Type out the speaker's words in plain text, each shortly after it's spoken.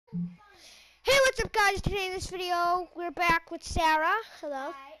Hey, what's up, guys? Today in this video, we're back with Sarah.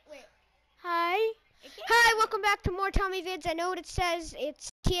 Hello. Hi. Wait. Hi. Hi, welcome back to more Tommy Vids. I know what it says.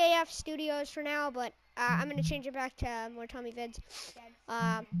 It's TAF Studios for now, but I'm going to change it back to more Tommy Vids.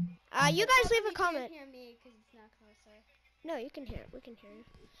 You guys leave a comment. You can't hear me because it's not closer. No, you can hear it. We can hear you.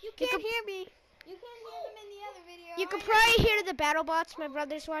 You can't hear me. You can't hear them in the other video. You can probably hear the battle bots my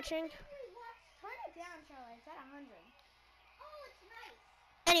brother's watching. Turn it down, Charlie. It's at 100. Oh, it's nice.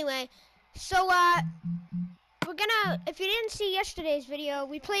 Anyway, so, we're gonna, if you didn't see yesterday's video,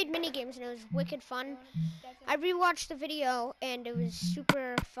 we played mini games and it was wicked fun. I rewatched the video and it was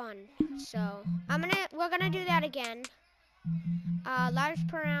super fun. So, we're gonna do that again. Lives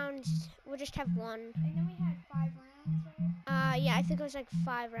per round, we'll just have one. And then we had 5 rounds, right? Yeah, I think it was like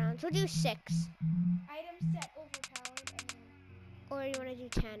 5 rounds. We'll do 6. Item set overpowered. Or you wanna do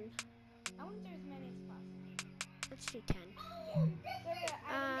 10? I want to do as many as possible. Let's do 10. Item set.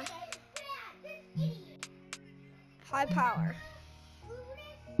 High power.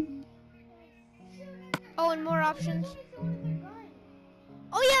 Oh, and more options.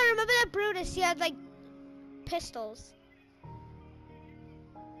 Oh yeah, remember that Brutus? He had like pistols.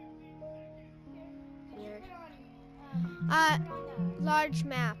 Weird. Large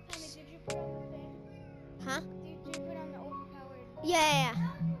maps. Huh? Yeah.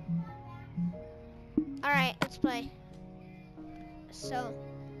 Alright, let's play. So,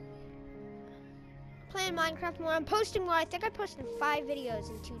 playing Minecraft more. I'm posting more. I think I posted 5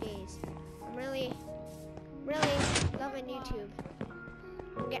 videos in 2 days. I'm really loving YouTube.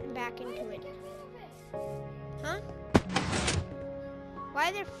 I'm getting back into it. Huh? Why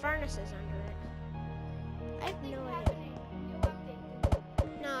are there furnaces under it? I have no idea.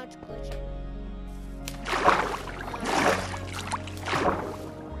 No, it's glitching.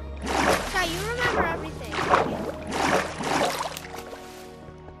 So you remember everything.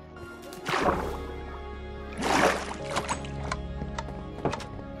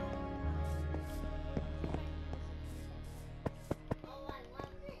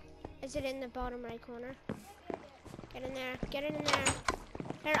 Is it in the bottom right corner? Get in there. Get it in there.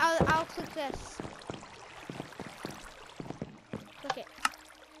 Here, I'll click this. Click it.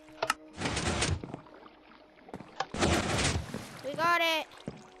 We got it.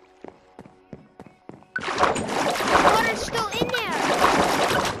 The water's still in there.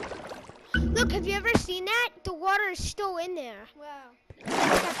 Look, have you ever seen that? The water is still in there. Wow. I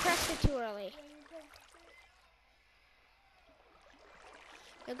think I pressed it too early.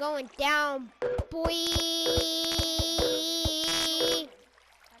 They're going down, boy.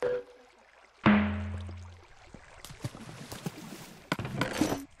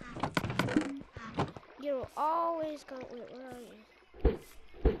 You're always going. Wait, where are you?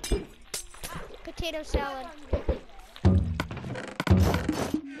 Potato salad.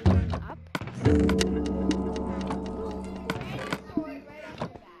 Up.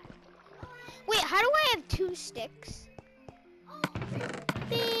 Wait, how do I have 2 sticks?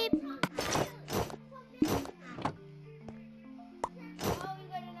 Beep.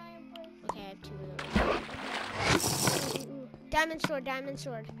 Okay, I have 2 of them. Diamond sword, diamond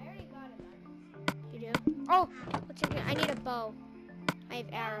sword. I already got it. You do? Oh, what's in here? I need a bow. I have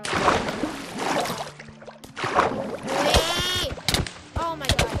arrows. Wait! Oh my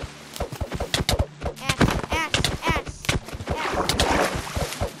god. S.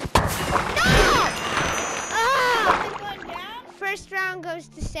 No! Ah! First round goes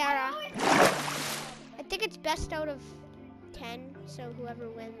to Sarah. I think it's best out of 10, so whoever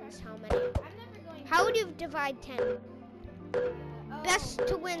wins, how many? How would you divide 10? Best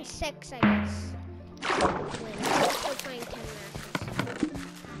to win 6, I guess. Win. I'm still playing 10 matches.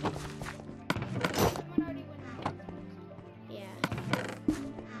 Yeah.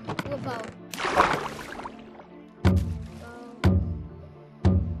 We'll bow.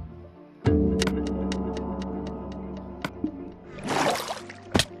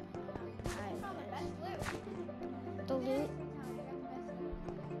 The loot.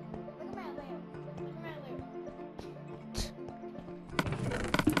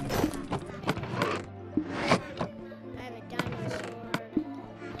 I have a diamond sword.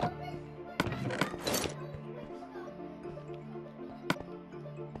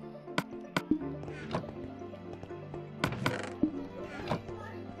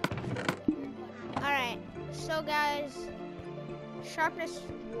 Alright, so guys, sharpness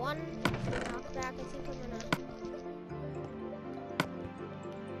 1 knockback. I think I'm gonna.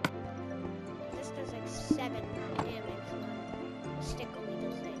 This does like 7 damage. Stick only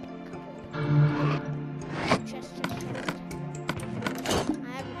does like a couple. Chest. I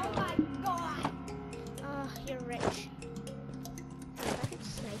have a bow. Oh my god! Oh, you're rich. If I could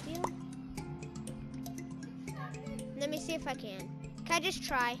snipe you. Let me see if I can. Can I just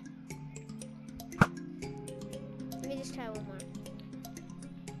try? Let me just try one more.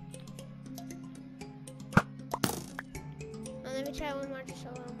 Oh, let me try one more, just a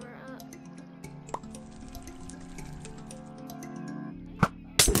little more up.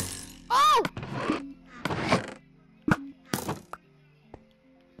 Oh!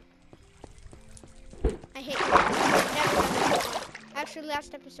 I hate it. Never done that before. Actually,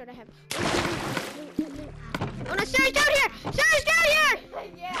 last episode I have. Oh no, Sarah's down here! Sarah's down here!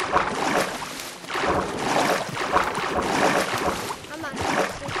 Yeah. Come on.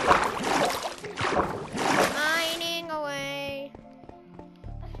 Mining away.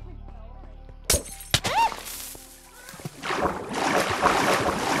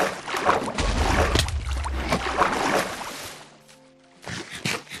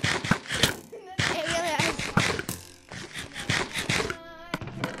 It really is.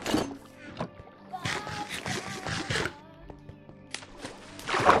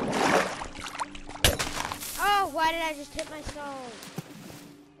 Oh, why did I just hit my soul?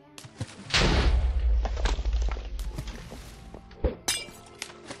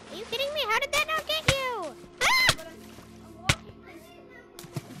 Are you kidding me? How did that not get you? Ah!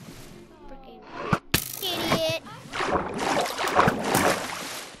 Freaking idiot.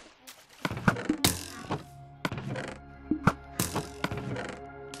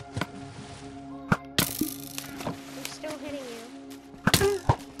 I'm still hitting you.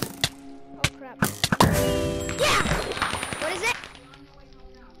 Oh crap. Yeah! What is it?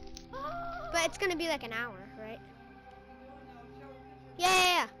 But it's gonna be like an hour, right?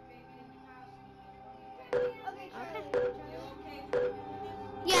 Yeah. Okay.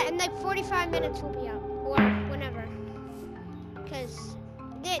 Yeah, in like 45 minutes we'll be out. Or whenever. Because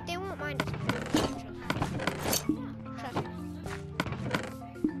they won't mind us. Trust me.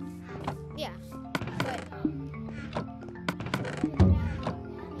 Yeah. But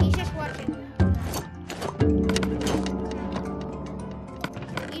he's just watching.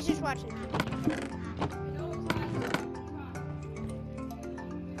 He's just watching.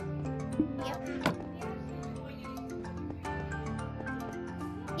 Yep.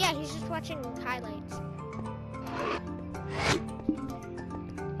 Yeah, he's just watching highlights.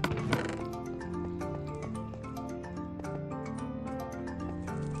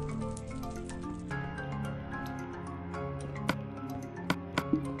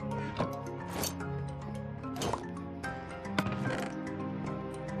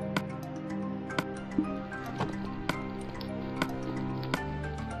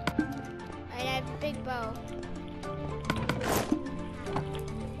 I have a big bow.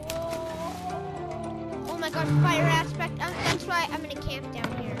 Oh my gosh, fire aspect. That's why I'm gonna camp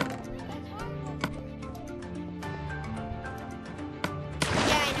down here.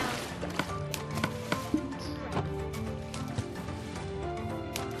 Yeah, I know.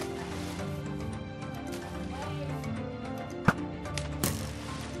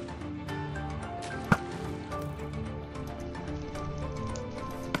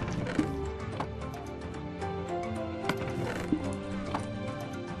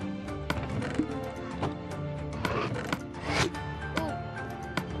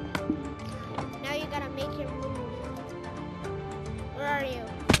 Now you gotta make your move. Where are you?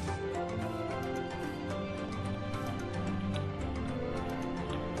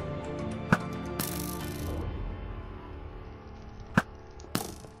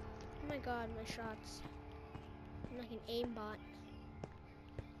 Oh my god, my shots. I'm like an aimbot.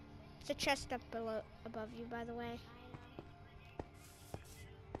 It's a chest up below, above you, by the way.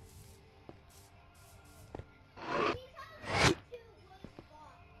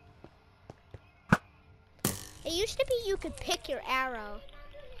 It used to be you could pick your arrow.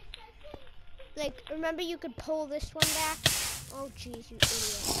 Like, remember you could pull this one back? Oh, jeez, you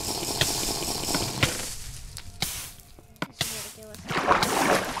idiot. This is ridiculous.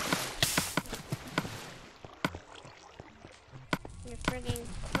 You're frigging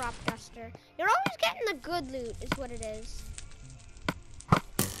crop duster. You're always getting the good loot, is what it is.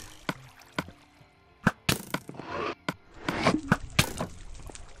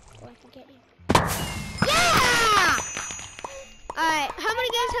 Oh, I can get you. Yeah! Alright, how many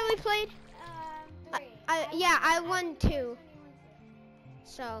games have we played? 3. Yeah, I won 2.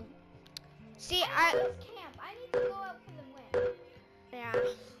 So, see, Camp. I need to go out for the win. yeah,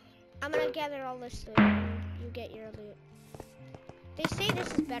 I'm gonna gather all this loot and you get your loot. They say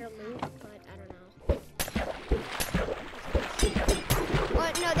this is better loot, but I don't know.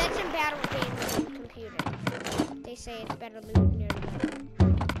 Well, no, that's in battle games on the computer. They say it's better loot near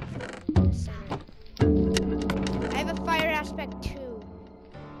the center. I have a fire aspect 2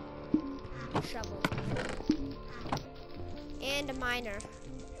 shovel. And a miner.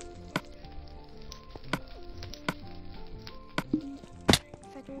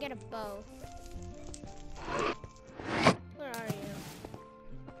 If I can get a bow. Where are you?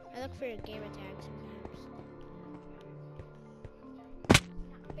 I look for your gamer tag sometimes.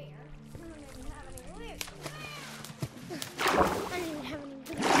 Not fair. I don't even have any loot. I don't even have any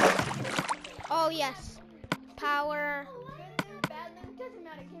loot. Oh yes. Power. Good loot, bad loot, doesn't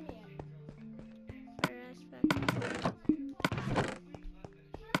matter. Give me it. Fire aspect.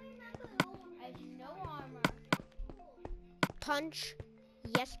 I have no armor. Punch.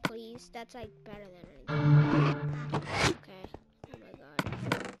 Yes, please. That's like better than anything. Okay. Oh my god.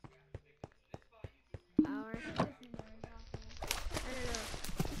 Power. I don't know.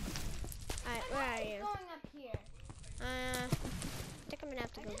 Alright, where are you? Going up here. I think I'm gonna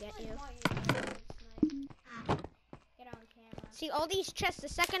have to go get you. Get on camera. See all these chests. The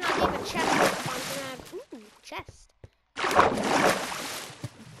second I leave a chest, I'm gonna have chest.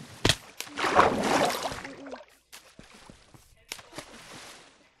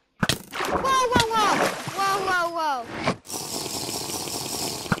 Whoa, whoa, whoa! Whoa, whoa, whoa!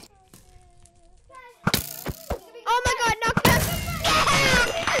 Oh my god, knock back!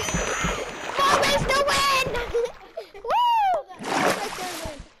 Always the win! Woo!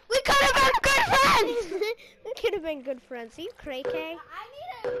 We could have been good friends! We could have been good friends. Are you cray cray? I need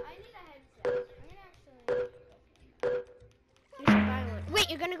a headset. You should buy one. Wait,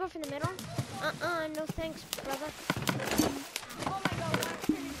 you're gonna go for the middle? No thanks, brother. Oh my god,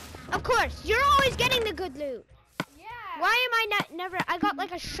 Of course, you're always getting the good loot. yeah. Why am I not never? I got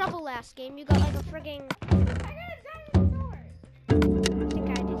like a shovel last game. You got like a frigging. I got a diamond sword. I think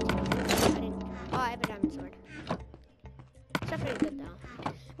I did too. I didn't. Oh, I have a diamond sword. It's not very good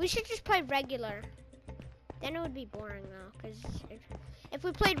though. We should just play regular. Then it would be boring though, because if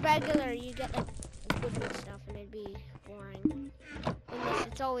we played regular, you get like wood and stuff, and it'd be boring. In this,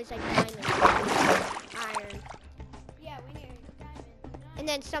 it's always like diamond, iron, Yeah, we need a diamond. and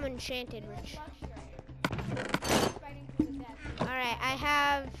then some enchanted, which. Fighting to the death. All right, I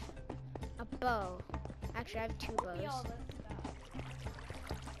have a bow. Actually, I have two We all bows. live about.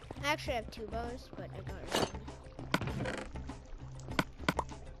 I actually have two bows, but I got rid of them.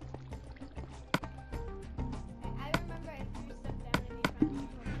 I remember I threw stuff down and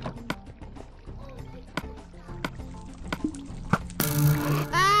we found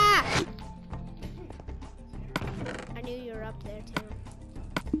Ah! I knew you were up there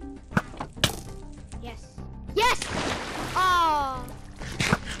too. Yes. Yes! Oh!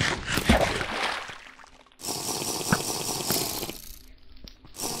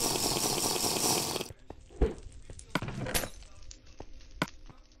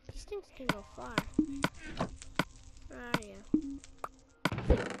 These things can go far. Where are you?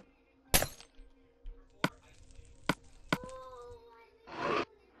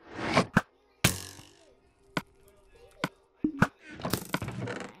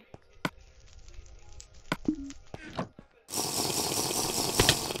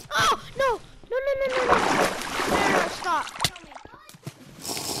 Oh! No! No, no, no, no, no! No, no, no, stop.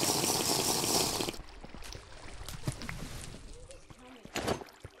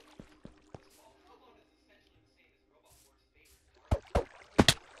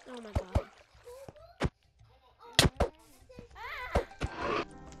 Oh my god.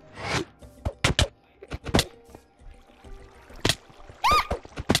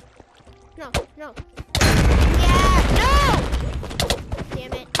 No, no. Yeah, no!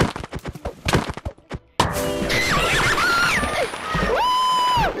 Damn it.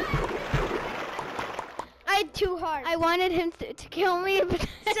 Woo! I had too hard. I wanted him to kill me, but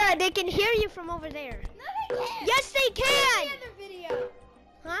Sir, they can hear you from over there. no, they can't. Yes, they In can! the other video.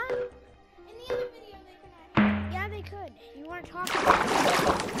 Huh? In the other video, they cannot. Yeah, they could. You weren't talking.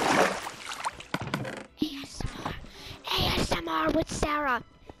 ASMR. ASMR with Sarah.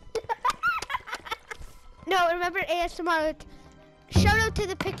 No, remember ASMR with... Shout out to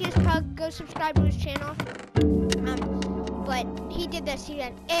the Pickiest Pug. Go subscribe to his channel. But he did this. He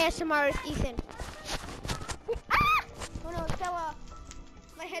did ASMR with Ethan. Ah! Oh no, it fell off.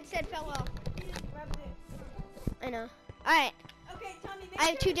 My headset fell off. Rubbed it. I know. Alright. Okay, Tommy, make I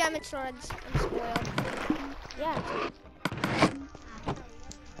have sure two diamond swords. I'm spoiled. Yeah.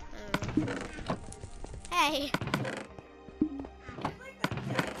 Hey.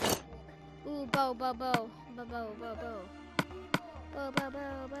 Ooh, bow, bow, bow. Bow, bow, bow, bow. Bow, bow,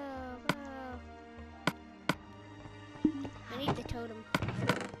 bow, bow, bow. I need the totem.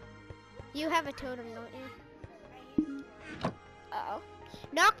 You have a totem, don't you? Uh-oh.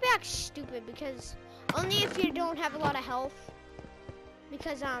 Knockback's stupid because only if you don't have a lot of health.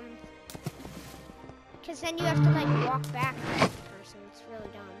 Because Because then you have to like walk back to the person. It's really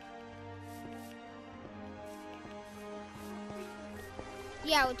dumb.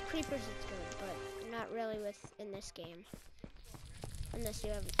 Yeah, with creepers it's good, but not really in this game. Unless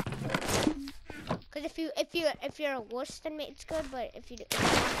you have. Because if you're a wuss, then it's good. But if you want to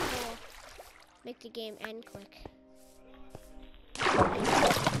make the game end quick.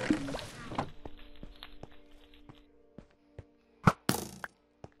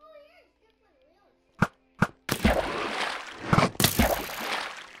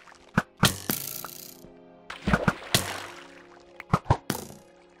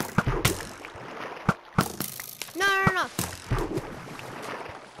 No.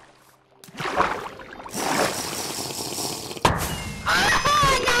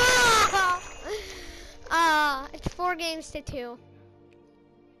 It's 4-2.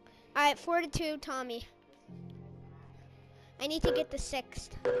 Alright, 4-2, Tommy. I need to get the 6th.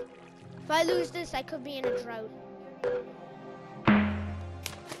 If I lose this, I could be in a drought. Oh,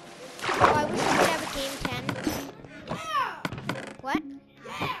 I wish we could have a game 10. Yeah! What?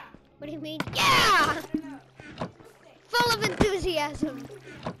 Yeah! What do you mean? Yeah! Full of enthusiasm.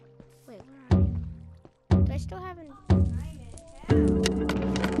 Wait, where are you? Do I still haven't?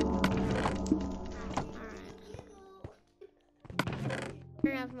 I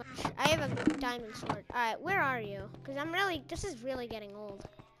don't have much. I have a diamond sword. Alright, where are you? Because this is really getting old.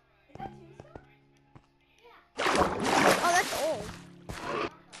 Oh, that's old.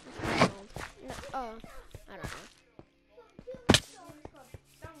 That's old. No, oh, I don't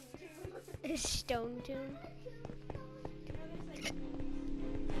know. Stone Tomb?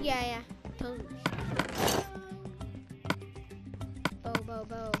 Yeah. Tombs.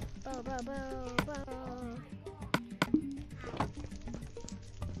 Bow.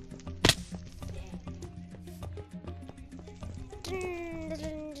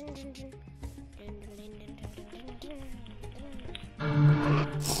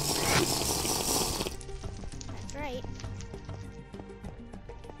 That's right.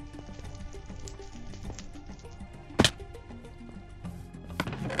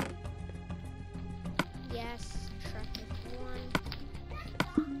 Yes, truck is 1.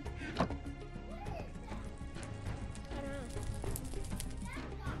 I don't know.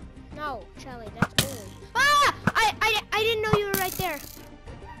 No, Shelly, that's old. Ah! I didn't know you were right there.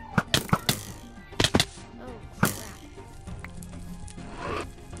 Oh, crap.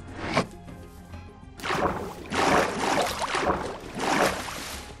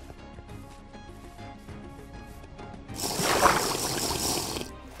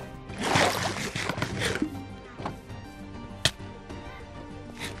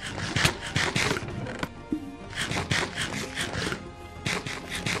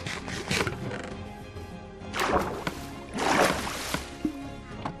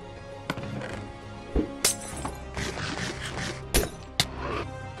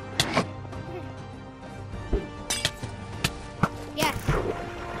 Yes.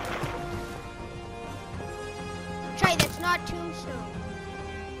 Try, that's not Tombstone.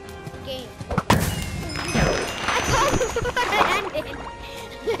 Game. I told you it ended.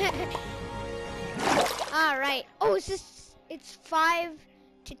 Alright. Oh, it's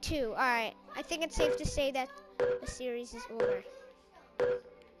 5-2. Alright. I think it's safe to say that the series is over.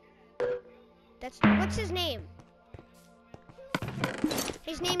 What's his name?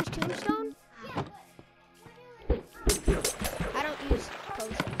 His name's Tombstone? I don't use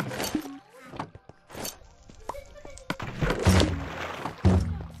potions.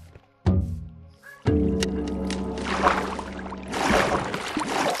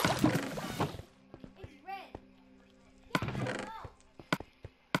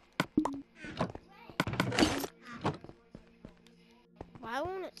 Why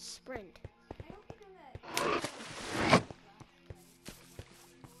won't it sprint?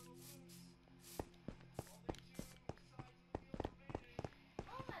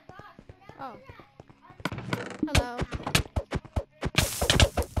 Oh. Hello.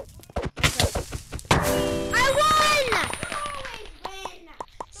 I won!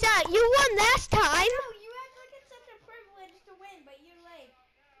 So, you won last time. No, you act like it's such a privilege to win, but you're like,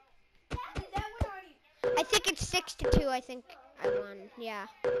 that one already. I think it's 6-2. I think I won. Yeah.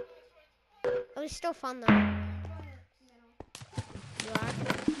 It was still fun though. You are?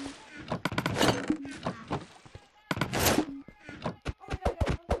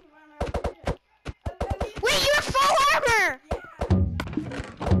 Wait, you have full armor!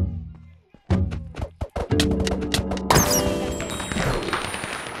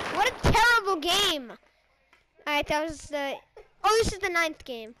 What a terrible game! Alright, that was the... Oh, this is the 9th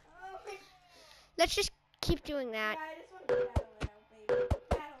game. Let's just keep doing that. I just want to battle it out, baby.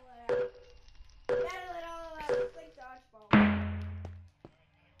 Battle it out. Battle it out.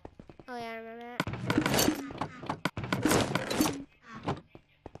 Oh yeah, I remember that.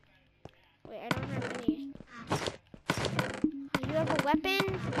 Wait, I don't have any. You have a weapon?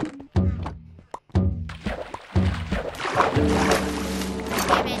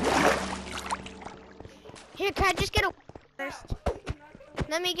 Damn it. Here, can I just get a first?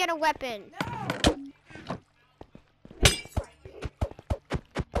 Let me get a weapon.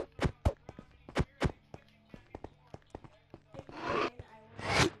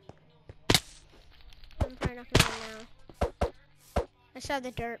 I'm probably not gonna win now. I saw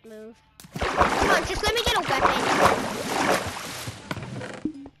the dirt move. Come on, just let me get a weapon.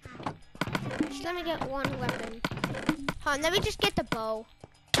 Just let me get one weapon. Hold on, let me just get the bow.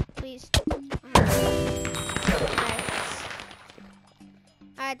 Please.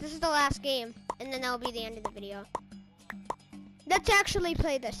 Alright, this is the last game. And then that'll be the end of the video. Let's actually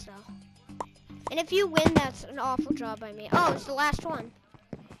play this though. And if you win, that's an awful job by me. Oh, it's the last one.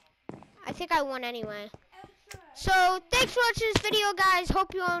 I think I won anyway. So, thanks for watching this video, guys.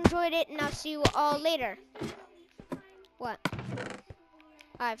 Hope you all enjoyed it, and I'll see you all later. What?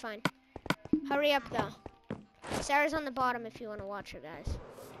 Alright, fine. Hurry up, though. Sarah's on the bottom if you want to watch her, guys.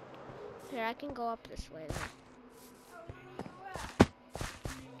 Here, I can go up this way, though.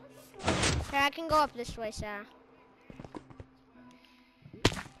 Here, I can go up this way, Sarah.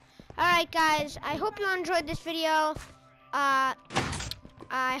 Alright, guys. I hope you enjoyed this video. I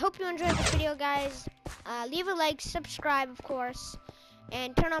hope you enjoyed this video, guys. Leave a like, subscribe, of course,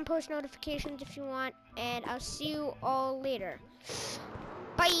 and turn on post notifications if you want, and I'll see you all later.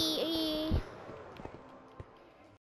 Bye!